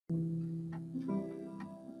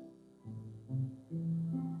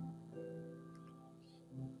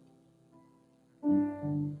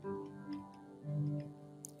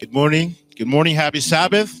Good morning. Good morning. Happy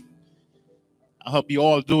Sabbath. I hope you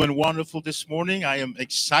all doing wonderful this morning. I am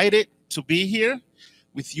excited to be here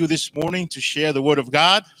with you this morning to share the word of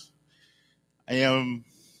God. I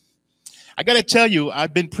got to tell you,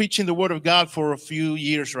 I've been preaching the word of God for a few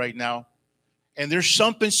years right now. And there's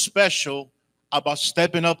something special about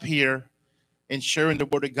stepping up here and sharing the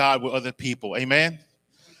word of God with other people. Amen.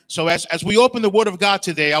 So as we open the word of God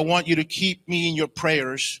today, I want you to keep me in your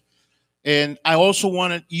prayers. And I also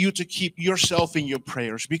wanted you to keep yourself in your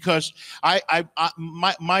prayers, because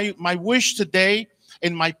my wish today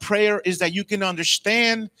and my prayer is that you can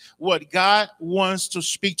understand what God wants to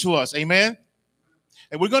speak to us. Amen.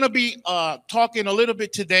 And we're going to be talking a little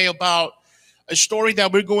bit today about a story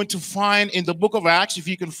that we're going to find in the book of Acts. If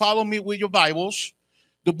you can follow me with your Bibles,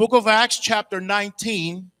 the book of Acts, chapter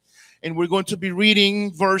 19, and we're going to be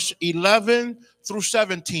reading verse 11 through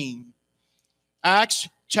 17. Acts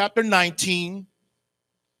chapter 19,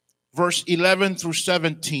 verse 11 through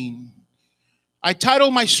 17. I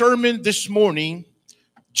titled my sermon this morning,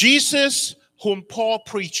 Jesus Whom Paul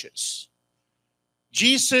Preaches.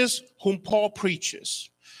 Jesus Whom Paul Preaches.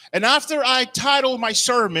 And after I titled my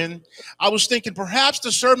sermon, I was thinking perhaps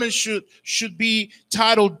the sermon should be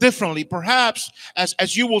titled differently. Perhaps,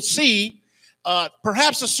 as you will see,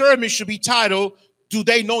 perhaps the sermon should be titled, Do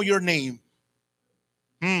They Know Your Name?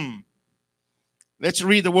 Let's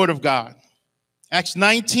read the word of God. Acts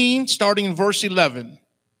 19, starting in verse 11.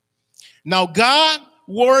 Now God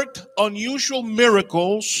worked unusual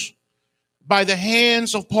miracles by the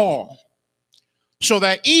hands of Paul, so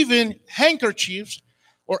that even handkerchiefs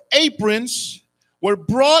or aprons were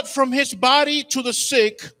brought from his body to the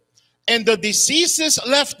sick, and the diseases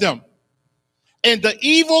left them, and the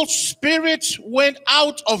evil spirits went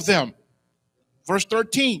out of them. Verse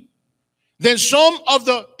 13. Then some of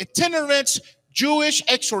the itinerant Jewish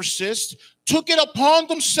exorcists took it upon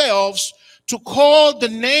themselves to call the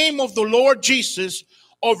name of the Lord Jesus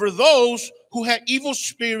over those who had evil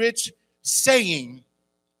spirits, saying,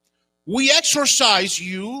 We exorcise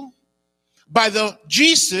you by the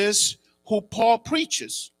Jesus who Paul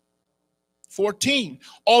preaches. 14.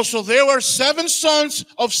 Also there were 7 sons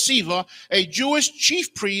of Sceva, a Jewish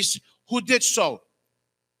chief priest, who did so.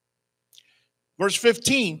 Verse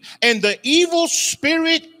 15, and the evil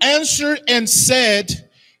spirit answered and said,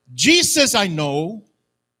 Jesus I know,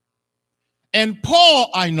 and Paul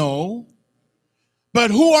I know, but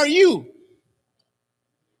who are you?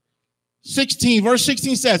 16, verse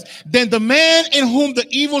 16 says, then the man in whom the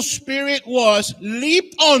evil spirit was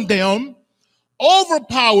leaped on them,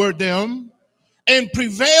 overpowered them, and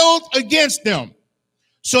prevailed against them,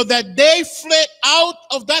 so that they fled out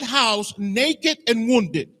of that house naked and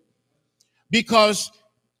wounded. Because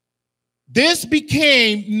this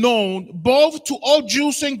became known both to all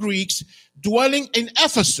Jews and Greeks dwelling in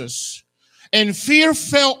Ephesus, and fear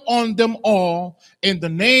fell on them all, and the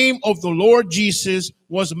name of the Lord Jesus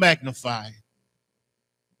was magnified.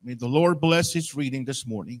 May the Lord bless his reading this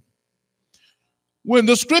morning. When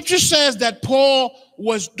the scripture says that Paul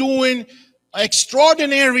was doing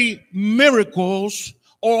extraordinary miracles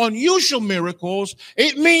or unusual miracles,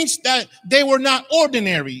 it means that they were not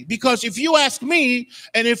ordinary. Because if you ask me,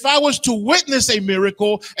 and if I was to witness a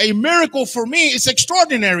miracle for me is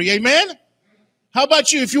extraordinary. Amen? How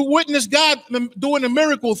about you? If you witness God doing a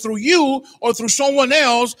miracle through you or through someone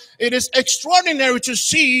else, it is extraordinary to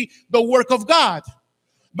see the work of God.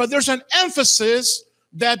 But there's an emphasis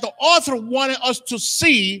that the author wanted us to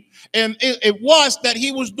see, and it was that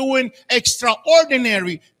he was doing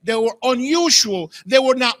extraordinary. They were unusual. They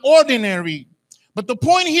were not ordinary. But the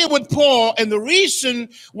point here with Paul, and the reason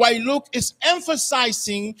why Luke is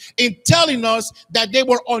emphasizing in telling us that they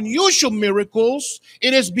were unusual miracles,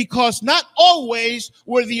 it is because not always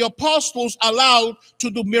were the apostles allowed to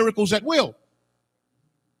do miracles at will.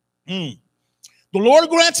 The Lord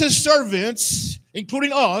grants his servants,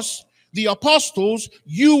 including us, the apostles,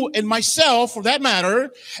 you and myself for that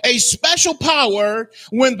matter, a special power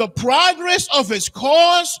when the progress of his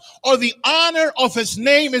cause or the honor of his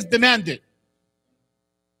name is demanded.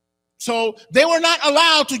 So they were not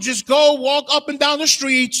allowed to just go walk up and down the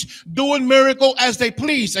streets doing miracle as they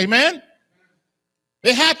please. Amen?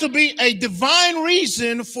 There had to be a divine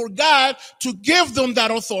reason for God to give them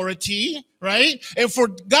that authority, right? And for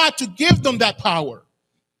God to give them that power.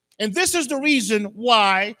 And this is the reason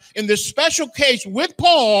why, in this special case with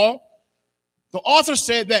Paul, the author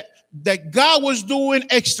said that God was doing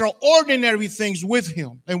extraordinary things with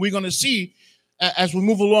him. And we're going to see, as we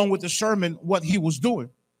move along with the sermon, what he was doing.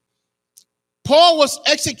 Paul was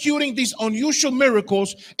executing these unusual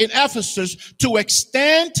miracles in Ephesus to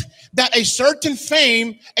extent that a certain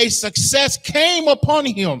fame, a success came upon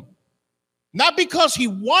him. Not because he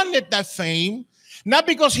wanted that fame, not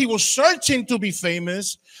because he was searching to be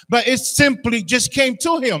famous, but it simply just came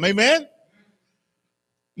to him. Amen?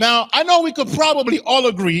 Now, I know we could probably all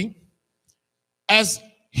agree, as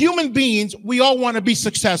human beings, we all want to be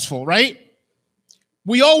successful, right?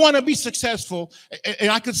 We all want to be successful. And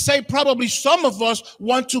I could say probably some of us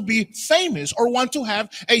want to be famous or want to have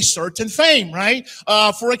a certain fame, right?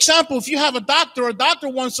 For example, if you have a doctor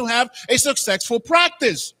wants to have a successful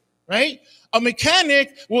practice, right? A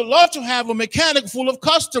mechanic would love to have a mechanic full of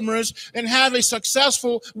customers and have a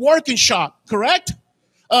successful working shop, correct?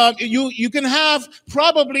 You can have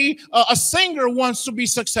probably a singer wants to be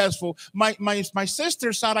successful. My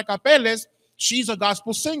sister, Sara Capeles, she's a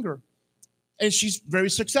gospel singer. And she's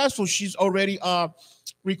very successful. She's already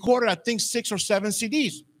recorded, I think, 6 or 7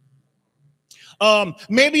 CDs.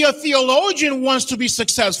 Maybe a theologian wants to be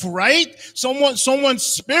successful, right? Someone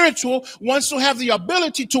spiritual wants to have the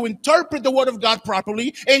ability to interpret the word of God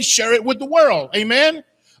properly and share it with the world. Amen?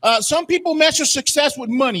 Some people measure success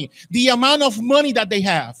with money, the amount of money that they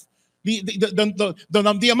have,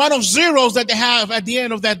 the amount of zeros that they have at the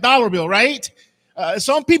end of that dollar bill, right?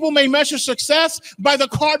 Some people may measure success by the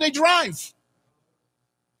car they drive.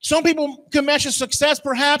 Some people can measure success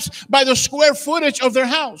perhaps by the square footage of their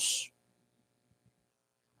house.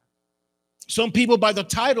 Some people by the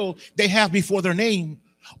title they have before their name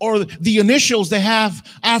or the initials they have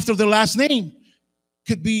after their last name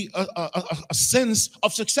could be a sense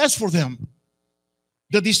of success for them.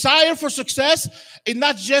 The desire for success is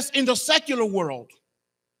not just in the secular world,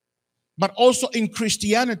 but also in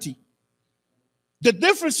Christianity. The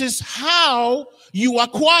difference is how you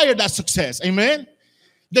acquire that success. Amen.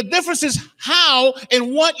 The difference is how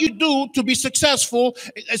and what you do to be successful,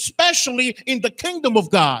 especially in the kingdom of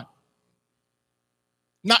God.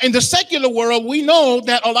 Now, in the secular world, we know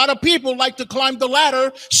that a lot of people like to climb the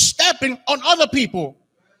ladder, stepping on other people.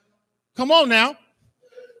 Come on now.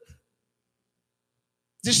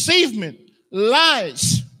 Deceivement,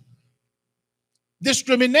 lies,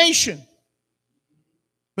 discrimination.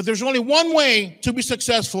 But there's only one way to be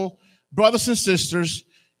successful, brothers and sisters,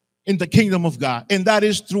 in the kingdom of God, and that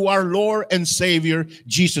is through our Lord and Savior,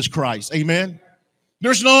 Jesus Christ. Amen.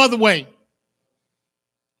 There's no other way.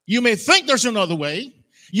 You may think there's another way.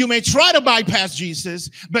 You may try to bypass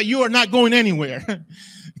Jesus, but you are not going anywhere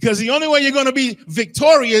because the only way you're going to be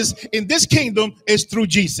victorious in this kingdom is through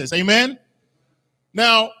Jesus. Amen.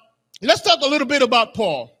 Now, let's talk a little bit about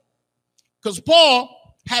Paul, because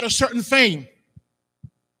Paul had a certain fame,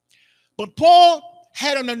 but Paul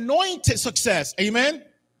had an anointed success. Amen.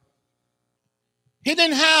 He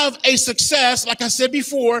didn't have a success, like I said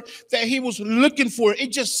before, that he was looking for.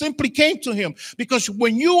 It just simply came to him. Because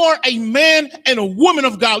when you are a man and a woman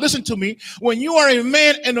of God, listen to me, when you are a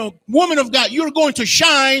man and a woman of God, you're going to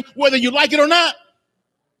shine whether you like it or not.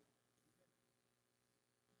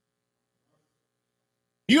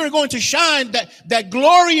 You're going to shine. That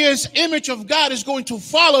glorious image of God is going to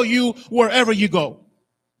follow you wherever you go.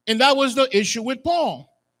 And that was the issue with Paul.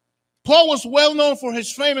 Paul was well known for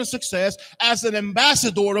his fame and success as an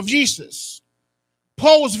ambassador of Jesus.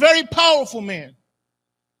 Paul was a very powerful man.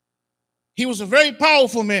 He was a very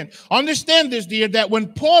powerful man. Understand this, dear, that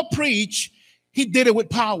when Paul preached, he did it with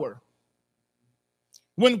power.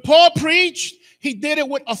 When Paul preached, he did it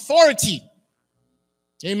with authority.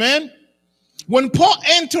 Amen. When Paul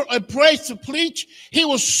entered a place to preach, he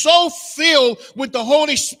was so filled with the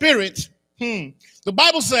Holy Spirit. The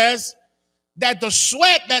Bible says that the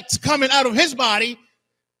sweat that's coming out of his body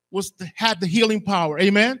had the healing power.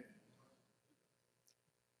 Amen.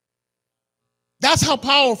 That's how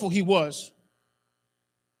powerful he was.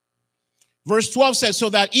 Verse 12 says, so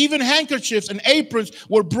that even handkerchiefs and aprons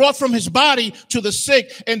were brought from his body to the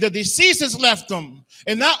sick, and the diseases left them.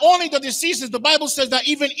 And not only the diseases, the Bible says that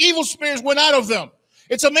even evil spirits went out of them.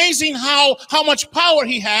 It's amazing how much power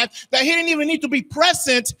he had, that he didn't even need to be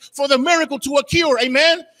present for the miracle to occur.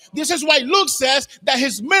 Amen. This is why Luke says that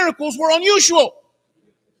his miracles were unusual.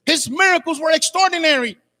 His miracles were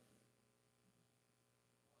extraordinary.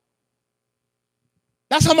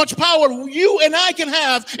 That's how much power you and I can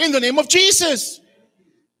have in the name of Jesus.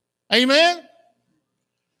 Amen.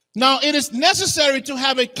 Now, it is necessary to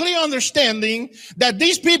have a clear understanding that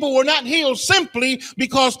these people were not healed simply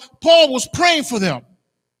because Paul was praying for them.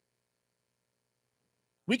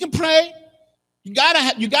 We can pray. You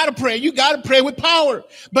gotta pray. You gotta pray with power.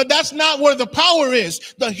 But that's not where the power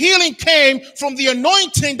is. The healing came from the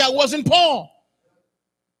anointing that was in Paul.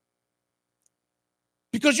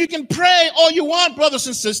 Because you can pray all you want, brothers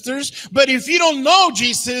and sisters, but if you don't know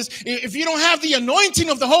Jesus, if you don't have the anointing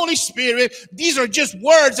of the Holy Spirit, these are just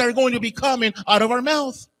words that are going to be coming out of our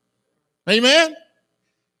mouth. Amen?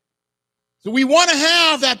 So we want to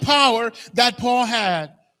have that power that Paul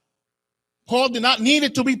had. Paul did not need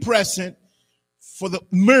it to be present for the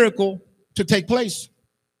miracle to take place.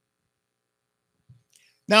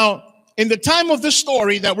 Now, in the time of this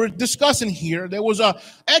story that we're discussing here, there was an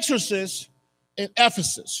exorcist in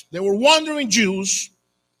Ephesus. They were wandering Jews.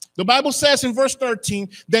 The Bible says in verse 13,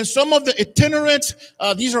 then some of the itinerant,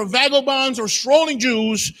 these are vagabonds or strolling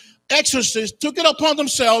Jews, exorcists, took it upon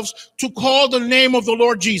themselves to call the name of the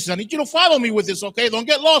Lord Jesus. I need you to follow me with this, okay? Don't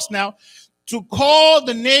get lost now. To call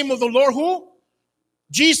the name of the Lord who?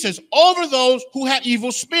 Jesus, over those who had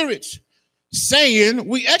evil spirits, saying,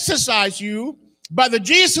 we exorcise you by the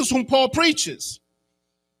Jesus whom Paul preaches.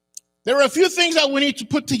 There are a few things that we need to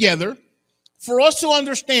put together for us to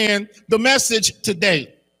understand the message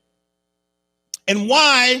today and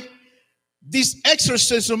why this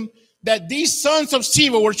exorcism that these sons of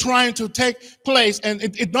Sceva were trying to take place and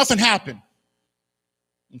nothing happened.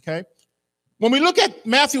 Okay. When we look at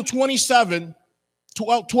Matthew 12:27,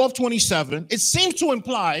 it seems to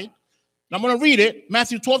imply, I'm going to read it,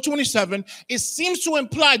 Matthew 12:27, it seems to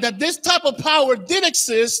imply that this type of power did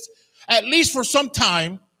exist at least for some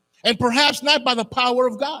time and perhaps not by the power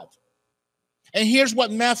of God. And here's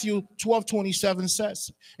what Matthew 12:27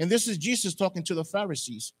 says. And this is Jesus talking to the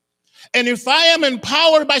Pharisees. And if I am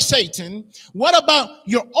empowered by Satan, what about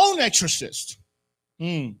your own exorcists?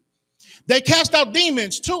 They cast out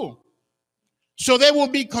demons too. So they will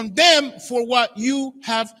be condemned for what you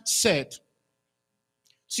have said.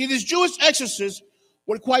 See, these Jewish exorcists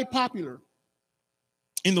were quite popular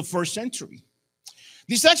in the first century.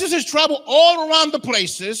 These exorcists traveled all around the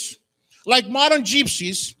places like modern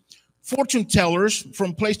gypsies, fortune tellers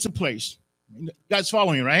from place to place. You guys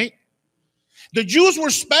following, right? The Jews were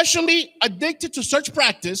specially addicted to such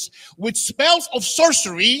practice with spells of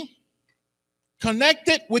sorcery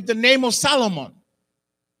connected with the name of Solomon.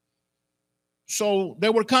 So they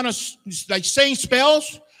were kind of like saying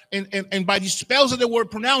spells, and by these spells that they were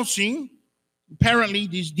pronouncing, apparently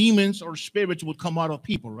these demons or spirits would come out of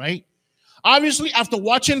people, right? Obviously, after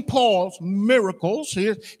watching Paul's miracles,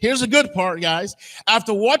 here's the good part, guys.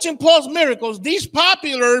 After watching Paul's miracles, these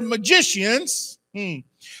popular magicians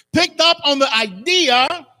picked up on the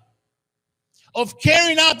idea of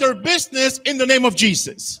carrying out their business in the name of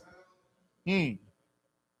Jesus.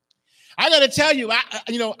 I got to tell you,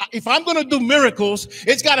 if I'm going to do miracles,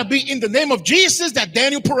 it's got to be in the name of Jesus that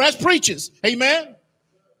Daniel Perez preaches. Amen.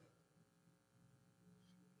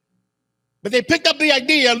 But they picked up the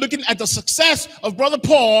idea, looking at the success of Brother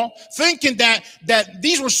Paul, thinking that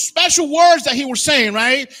these were special words that he was saying,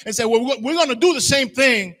 right? And said, well, we're going to do the same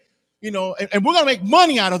thing, and we're going to make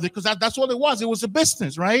money out of it, because that's what it was. It was a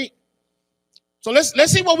business, right? So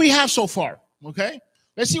let's see what we have so far, okay?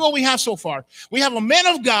 Let's see what we have so far. We have a man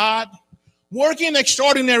of God working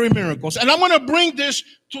extraordinary miracles. And I'm going to bring this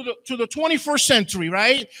to the 21st century,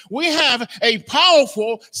 right? We have a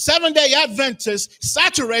powerful Seventh-day Adventist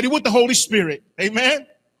saturated with the Holy Spirit. Amen?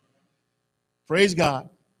 Praise God.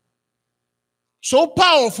 So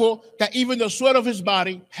powerful that even the sweat of his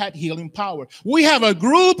body had healing power. We have a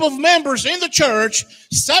group of members in the church,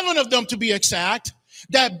 7 of them to be exact,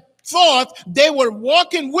 that thought they were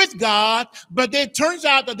walking with God, but it turns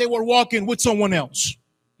out that they were walking with someone else.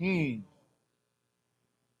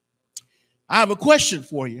 I have a question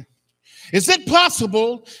for you. Is it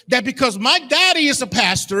possible that because my daddy is a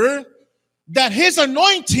pastor, that his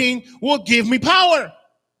anointing will give me power?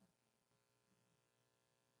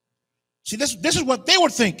 See, this is what they were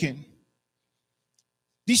thinking.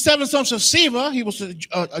 These 7 sons of Sceva, he was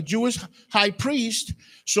a Jewish high priest.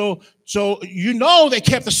 So they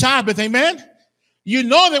kept the Sabbath, amen?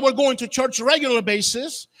 They were going to church on a regular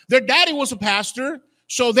basis. Their daddy was a pastor.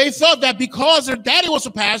 So they thought that because their daddy was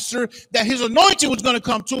a pastor, that his anointing was going to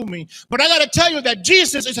come to me. But I got to tell you that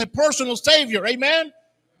Jesus is a personal Savior. Amen.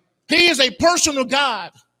 He is a personal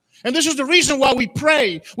God. And this is the reason why we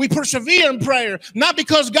pray. We persevere in prayer, not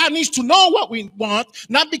because God needs to know what we want,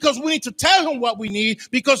 not because we need to tell him what we need,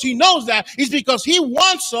 because he knows that. It's because he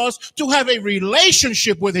wants us to have a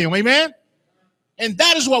relationship with him. Amen. And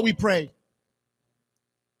that is why we pray.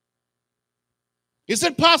 Is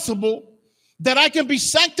it possible that I can be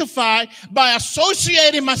sanctified by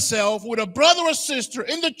associating myself with a brother or sister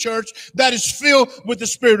in the church that is filled with the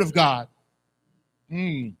Spirit of God?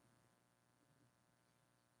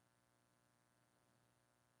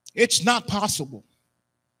 It's not possible.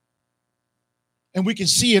 And we can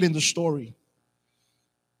see it in the story.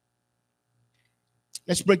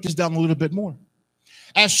 Let's break this down a little bit more.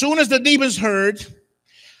 As soon as the demons heard,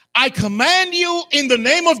 I command you in the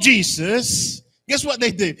name of Jesus. Guess what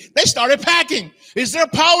they did? They started packing. Is there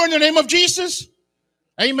power in the name of Jesus?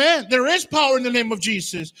 Amen. There is power in the name of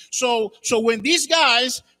Jesus. So when these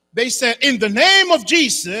guys, they said, in the name of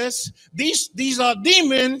Jesus, these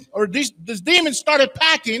demons started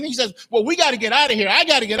packing. He says, well, we got to get out of here. I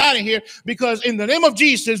got to get out of here because in the name of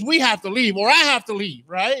Jesus, we have to leave, or I have to leave,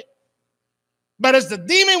 right? But as the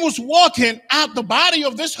demon was walking out the body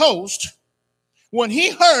of this host, when he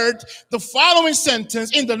heard the following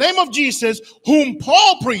sentence, in the name of Jesus, whom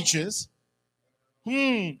Paul preaches,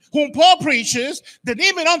 the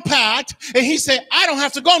demon unpacked, and he said, I don't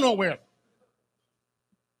have to go nowhere.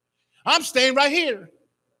 I'm staying right here.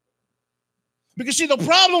 Because see, the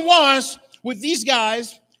problem was with these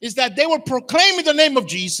guys is that they were proclaiming the name of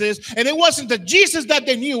Jesus, and it wasn't the Jesus that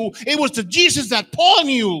they knew, it was the Jesus that Paul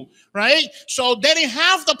knew, right? So they didn't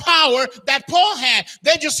have the power that Paul had.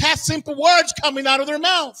 They just had simple words coming out of their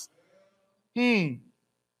mouth.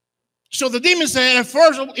 So the demon said, at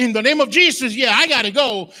first, in the name of Jesus, yeah, I got to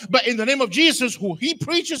go. But in the name of Jesus, who he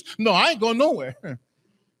preaches, no, I ain't going nowhere.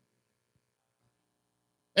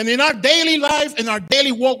 And in our daily life, in our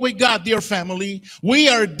daily walk with God, dear family, we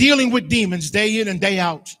are dealing with demons day in and day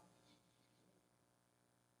out.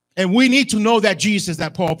 And we need to know that Jesus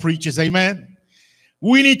that Paul preaches, amen?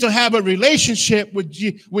 We need to have a relationship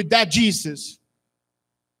with that Jesus.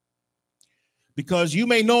 Because you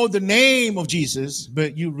may know the name of Jesus,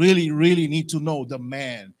 but you really, really need to know the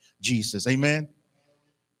man Jesus, amen?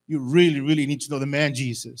 You really, really need to know the man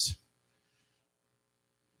Jesus.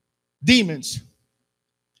 Demons.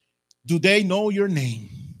 Do they know your name?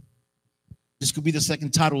 This could be the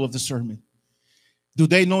second title of the sermon. Do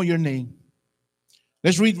they know your name?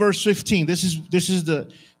 Let's read verse 15. This is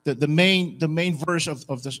the main verse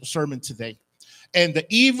of the sermon today. And the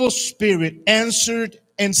evil spirit answered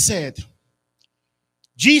and said,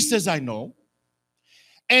 Jesus I know,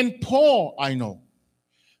 and Paul I know,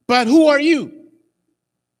 but who are you?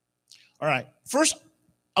 All right. First,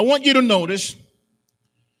 I want you to notice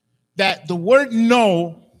that the word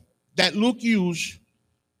know that Luke used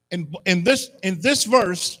in this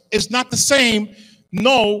verse is not the same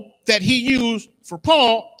no that he used for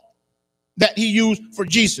Paul that he used for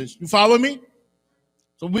Jesus. You follow me?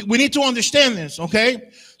 So we need to understand this, okay?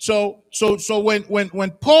 So when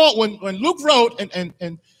Luke wrote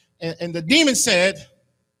and the demon said,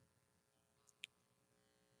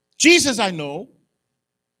 Jesus I know,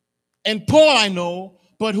 and Paul I know,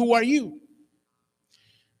 but who are you?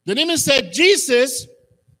 The demon said, Jesus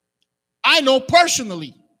I know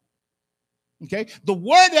personally. Okay, the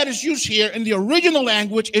word that is used here in the original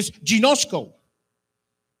language is ginosko.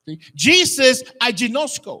 Jesus, I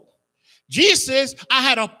ginosko. Jesus, I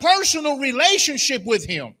had a personal relationship with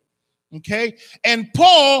him. Okay, and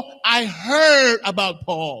Paul, I heard about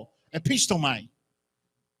Paul, epistomai.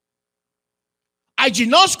 I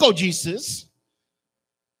ginosko Jesus,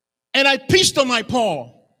 and I pistomai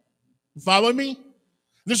Paul. Follow me?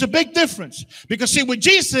 There's a big difference because see, with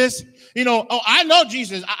Jesus, you know, oh, I know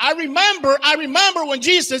Jesus. I remember when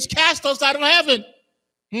Jesus cast us out of heaven,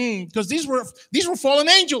 because these were fallen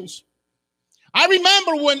angels. I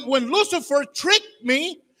remember when Lucifer tricked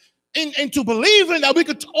me into believing that we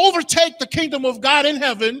could overtake the kingdom of God in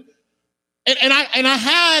heaven, and I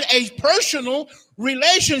had a personal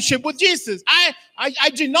relationship with Jesus. I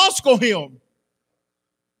ginosko him.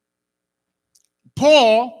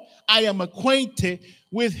 Paul, I am acquainted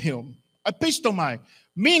with him. Epistomai,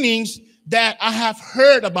 meanings that I have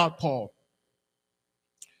heard about Paul.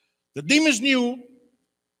 The demons knew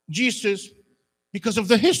Jesus because of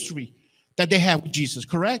the history that they have with Jesus,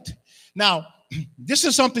 correct? Now, this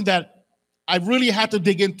is something that I really had to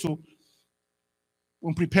dig into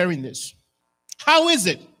when preparing this. How is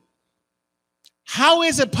it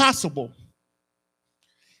possible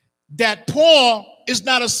that Paul is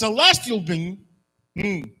not a celestial being,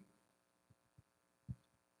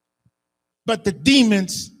 but the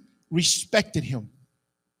demons respected him?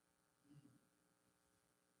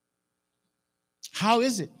 How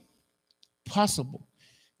is it possible?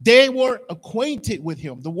 They were acquainted with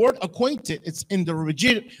him. The word acquainted, it's in the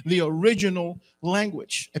original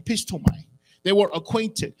language, epistomai. They were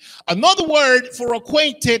acquainted. Another word for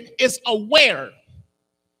acquainted is aware.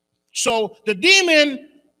 So the demon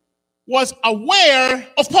was aware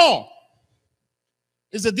of Paul.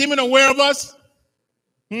 Is the demon aware of us?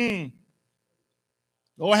 Lord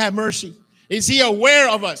have mercy. Is he aware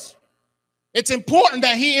of us? It's important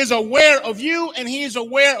that he is aware of you and he is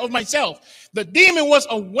aware of myself. The demon was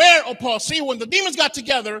aware of Paul. See, when the demons got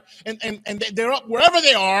together and they're up wherever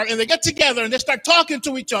they are and they get together and they start talking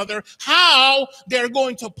to each other, how they're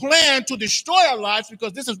going to plan to destroy our lives,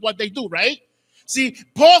 because this is what they do, right? See,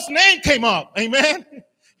 Paul's name came up, amen?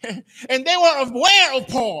 And they were aware of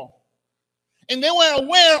Paul. And they were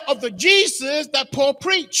aware of the Jesus that Paul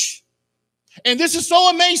preached. And this is so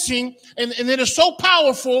amazing, and it is so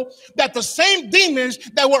powerful that the same demons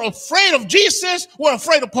that were afraid of Jesus were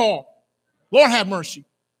afraid of Paul. Lord have mercy.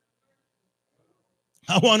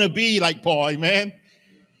 I want to be like Paul, amen.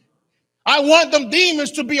 I want them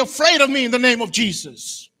demons to be afraid of me in the name of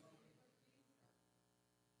Jesus.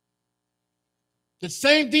 The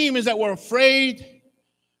same demons that were afraid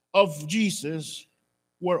of Jesus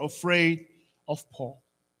were afraid of Paul.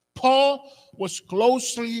 Paul was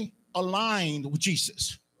closely aligned with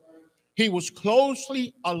Jesus. He was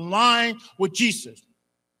closely aligned with Jesus.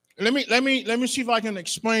 Let me see if I can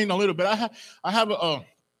explain a little bit. I have a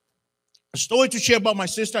story to share about my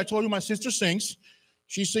sister. I told you my sister sings.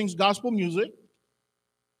 She sings gospel music.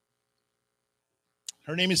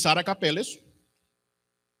 Her name is Sara Capeles.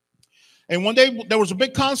 And one day there was a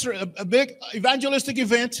big concert, a big evangelistic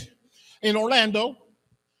event in Orlando.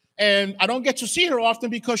 And I don't get to see her often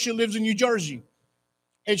because she lives in New Jersey.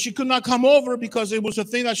 And she could not come over because it was a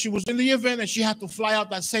thing that she was in the event and she had to fly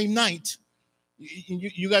out that same night.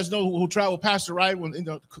 You guys know who travel pastor, right? When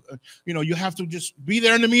you have to just be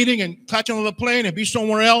there in the meeting and catch another plane and be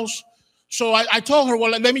somewhere else. So I told her,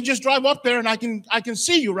 well, let me just drive up there and I can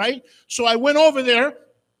see you, right? So I went over there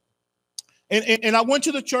and I went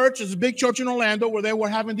to the church. It's a big church in Orlando where they were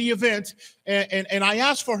having the event. And I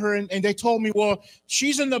asked for her and they told me, well,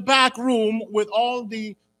 she's in the back room with all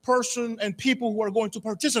the person and people who are going to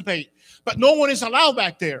participate, but no one is allowed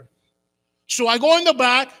back there. So I go in the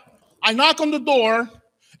back, I knock on the door,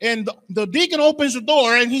 and the deacon opens the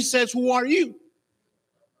door and he says, who are you?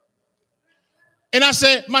 And I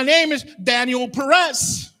said, my name is Daniel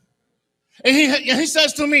Perez. And he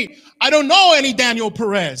says to me, I don't know any Daniel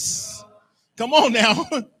Perez. Come on now.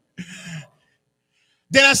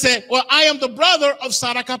 Then I said, well, I am the brother of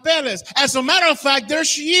Sara Capeles. As a matter of fact, there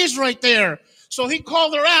she is right there. So he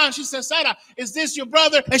called her out. She said, Sara, is this your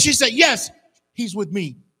brother? And she said, yes, he's with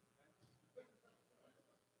me.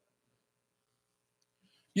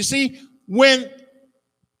 You see, when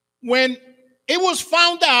it was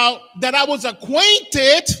found out that I was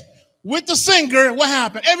acquainted with the singer, what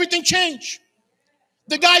happened? Everything changed.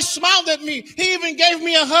 The guy smiled at me. He even gave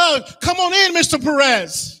me a hug. Come on in, Mr.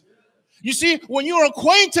 Perez. You see, when you're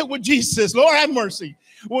acquainted with Jesus, Lord have mercy.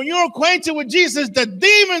 When you're acquainted with Jesus, the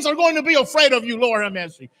demons are going to be afraid of you, Lord have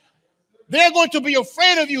mercy. They're going to be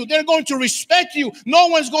afraid of you. They're going to respect you. No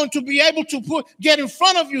one's going to be able to get in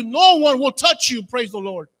front of you. No one will touch you, praise the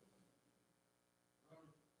Lord.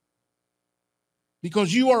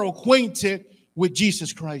 Because you are acquainted with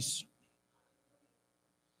Jesus Christ.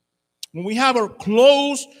 When we have a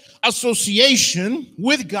close association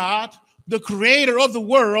with God, the creator of the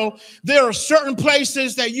world, there are certain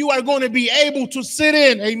places that you are going to be able to sit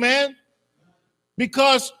in. Amen.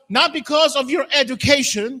 Not because of your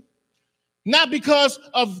education, not because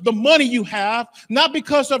of the money you have, not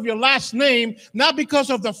because of your last name, not because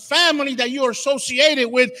of the family that you are associated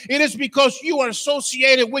with. It is because you are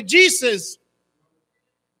associated with Jesus.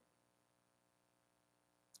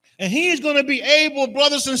 And he is going to be able,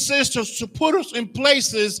 brothers and sisters, to put us in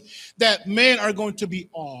places that men are going to be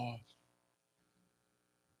awed.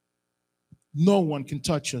 No one can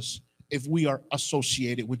touch us if we are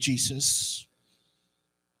associated with Jesus.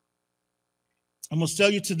 I must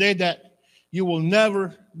tell you today that you will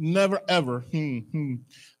never, ever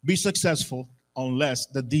be successful unless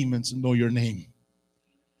the demons know your name.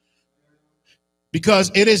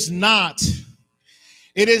 Because it is not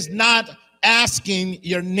asking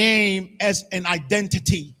your name as an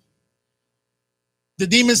identity. The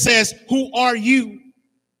demon says, who are you?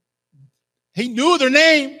 He knew their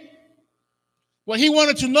name. Well, he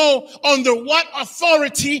wanted to know under what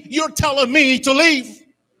authority you're telling me to leave.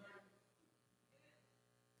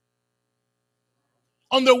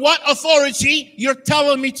 Under what authority you're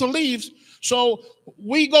telling me to leave. So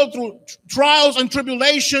we go through trials and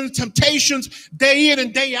tribulations, temptations, day in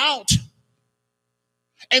and day out.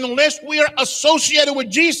 And unless we are associated with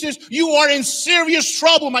Jesus, you are in serious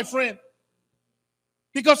trouble, my friend.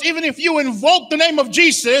 Because even if you invoke the name of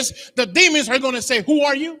Jesus, the demons are going to say, who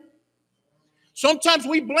are you? Sometimes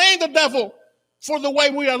we blame the devil for the way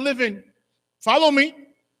we are living. Follow me.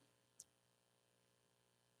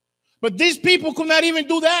 But these people could not even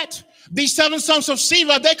do that. These 7 sons of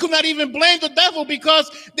Sceva, they could not even blame the devil because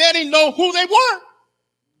they didn't know who they were.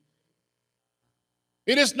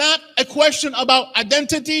 It is not a question about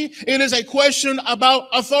identity. It is a question about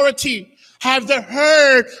authority. Have they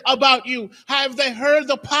heard about you? Have they heard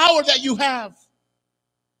the power that you have?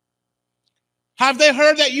 Have they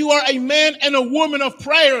heard that you are a man and a woman of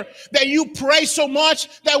prayer, that you pray so much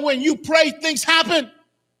that when you pray, things happen?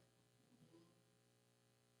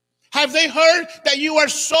 Have they heard that you are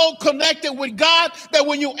so connected with God that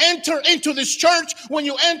when you enter into this church, when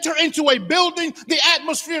you enter into a building, the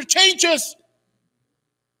atmosphere changes?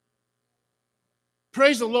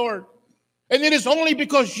 Praise the Lord. And it is only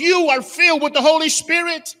because you are filled with the Holy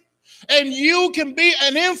Spirit, and you can be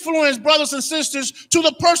an influence, brothers and sisters, to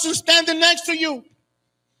the person standing next to you.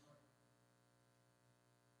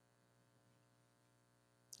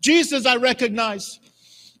 Jesus, I recognize.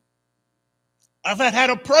 I've had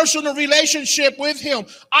a personal relationship with him.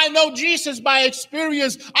 I know Jesus by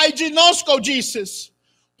experience. I ginosko Jesus.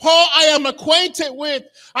 Paul, I am acquainted with.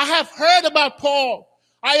 I have heard about Paul.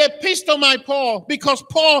 I epistolate Paul because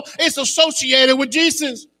Paul is associated with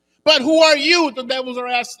Jesus. But who are you? The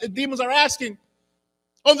demons are asking.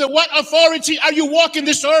 Under what authority are you walking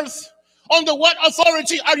this earth? Under what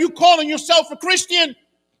authority are you calling yourself a Christian?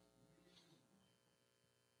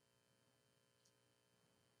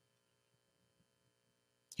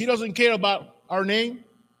 He doesn't care about our name.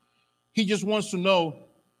 He just wants to know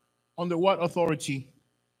under what authority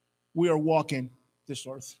we are walking this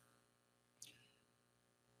earth.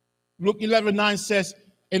 Luke 11:9 says,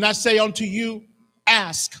 and I say unto you,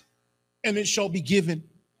 ask, and it shall be given.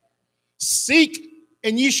 Seek,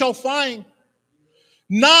 and ye shall find.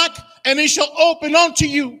 Knock, and it shall open unto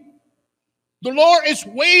you. The Lord is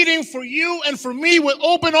waiting for you and for me with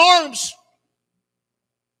open arms.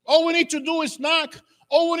 All we need to do is knock.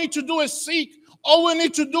 All we need to do is seek. All we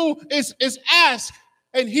need to do is ask,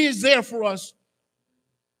 and he is there for us.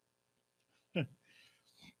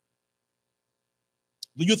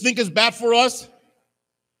 Do you think it's bad for us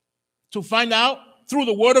to find out through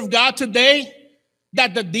the word of God today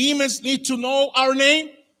that the demons need to know our name?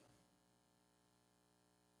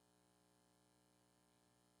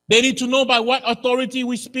 They need to know by what authority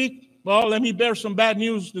we speak. Well, let me bear some bad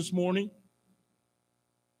news this morning.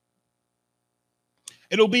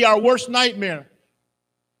 It'll be our worst nightmare.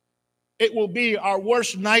 It will be our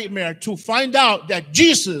worst nightmare to find out that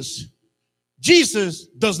Jesus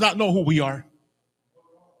does not know who we are.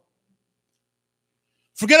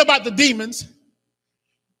 Forget about the demons.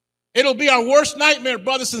 It'll be our worst nightmare,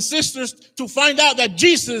 brothers and sisters, to find out that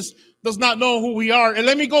Jesus does not know who we are. And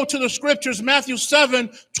let me go to the scriptures, Matthew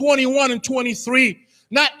 7:21 and 23.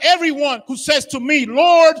 Not everyone who says to me,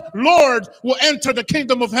 Lord, Lord, will enter the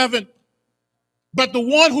kingdom of heaven, but the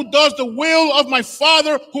one who does the will of my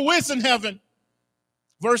Father who is in heaven.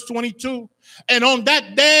 Verse 22. And on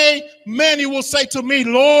that day, many will say to me,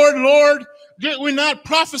 Lord, Lord, did we not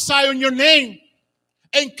prophesy in your name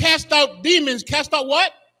and cast out demons? Cast out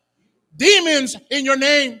what? Demons in your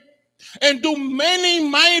name. And do many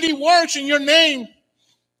mighty works in your name.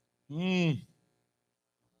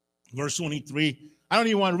 Verse 23. I don't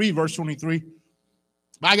even want to read verse 23.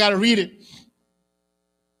 But I got to read it.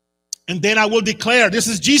 And then I will declare, this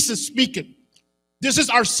is Jesus speaking. This is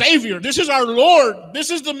our Savior. This is our Lord. This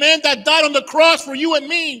is the man that died on the cross for you and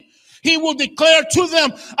me. He will declare to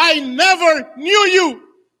them, I never knew you.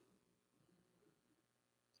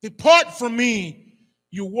 Depart from me,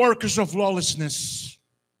 you workers of lawlessness.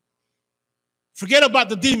 Forget about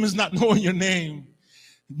the demons not knowing your name.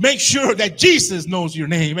 Make sure that Jesus knows your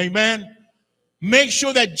name. Amen. Make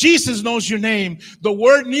sure that Jesus knows your name. The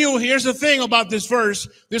word "new." Here's the thing about this verse.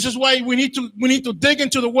 This is why we need to dig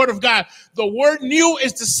into the word of God. The word "new"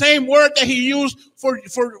 is the same word that he used for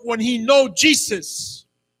when he know Jesus.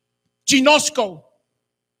 Ginosko.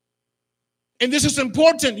 And this is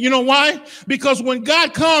important. You know why? Because when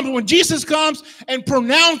God comes, when Jesus comes and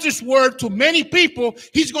pronounces this word to many people,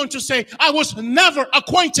 he's going to say, I was never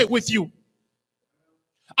acquainted with you.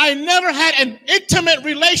 I never had an intimate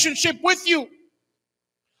relationship with you.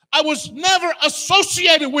 I was never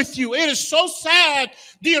associated with you. It is so sad,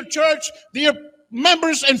 dear church, dear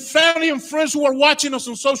members and family and friends who are watching us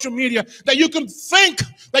on social media, that you can think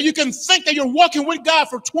that you're walking with God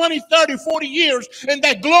for 20, 30, 40 years, and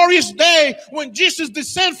that glorious day when Jesus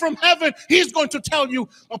descends from heaven, he's going to tell you,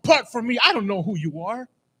 apart from me, I don't know who you are.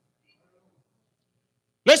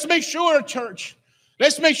 Let's make sure, church,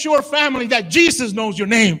 let's make sure, family, that Jesus knows your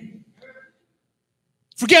name.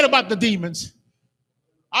 Forget about the demons.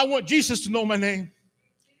 I want Jesus to know my name.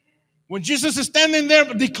 When Jesus is standing there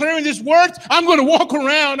declaring these words, I'm going to walk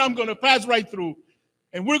around. I'm going to pass right through.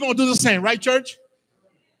 And we're going to do the same, right, church?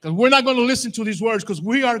 Because we're not going to listen to these words, because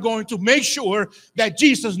we are going to make sure that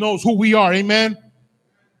Jesus knows who we are. Amen.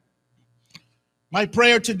 My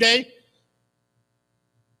prayer today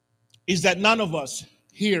is that none of us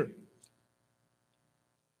here,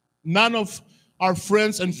 none of our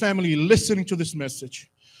friends and family listening to this message,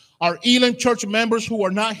 our Elim Church members who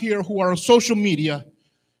are not here, who are on social media,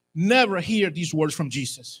 never hear these words from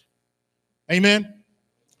Jesus. Amen.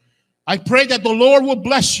 I pray that the Lord will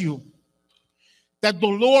bless you, that the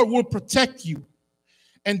Lord will protect you,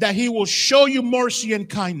 and that he will show you mercy and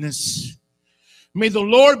kindness. May the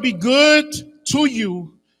Lord be good to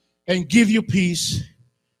you and give you peace.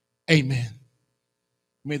 Amen.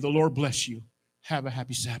 May the Lord bless you. Have a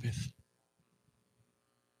happy Sabbath.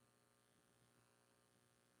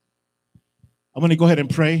 I'm going to go ahead and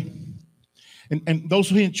pray. And those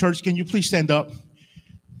who are in church, can you please stand up?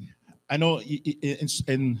 I know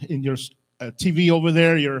in your TV over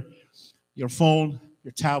there, your phone,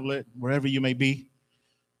 your tablet, wherever you may be,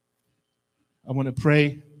 I want to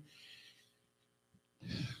pray.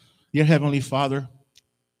 Dear Heavenly Father,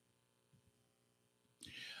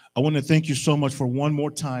 I want to thank you so much for one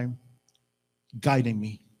more time guiding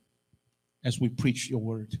me as we preach your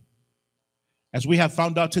word. As we have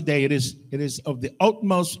found out today, it is of the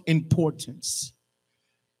utmost importance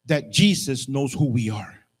that Jesus knows who we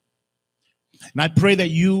are. And I pray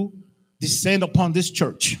that you descend upon this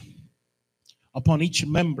church, upon each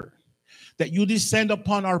member, that you descend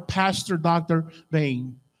upon our pastor, Dr.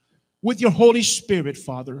 Bain, with your Holy Spirit,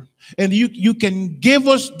 Father. And you can give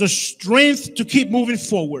us the strength to keep moving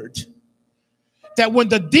forward. That when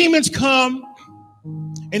the demons come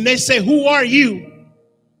and they say, who are you?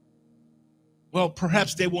 Well,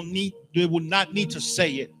 perhaps they will not need to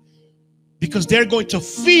say it, because they're going to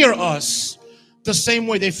fear us the same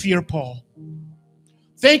way they fear Paul.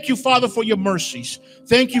 Thank you, Father, for your mercies.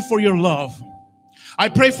 Thank you for your love. I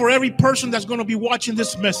pray for every person that's going to be watching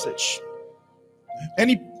this message.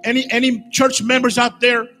 Any church members out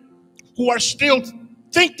there who are still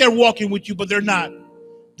think they're walking with you, but they're not,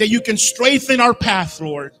 that you can strengthen our path,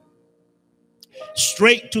 Lord,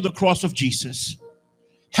 straight to the cross of Jesus.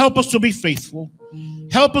 Help us to be faithful.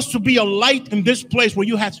 Help us to be a light in this place where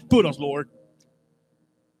you have put us, Lord.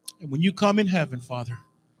 And when you come in heaven, Father,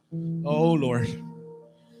 oh Lord,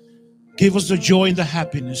 give us the joy and the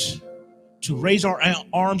happiness to raise our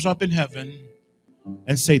arms up in heaven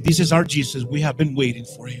and say, this is our Jesus. We have been waiting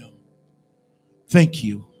for him. Thank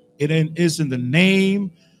you. It is in the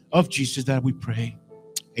name of Jesus that we pray.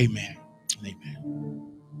 Amen. Amen.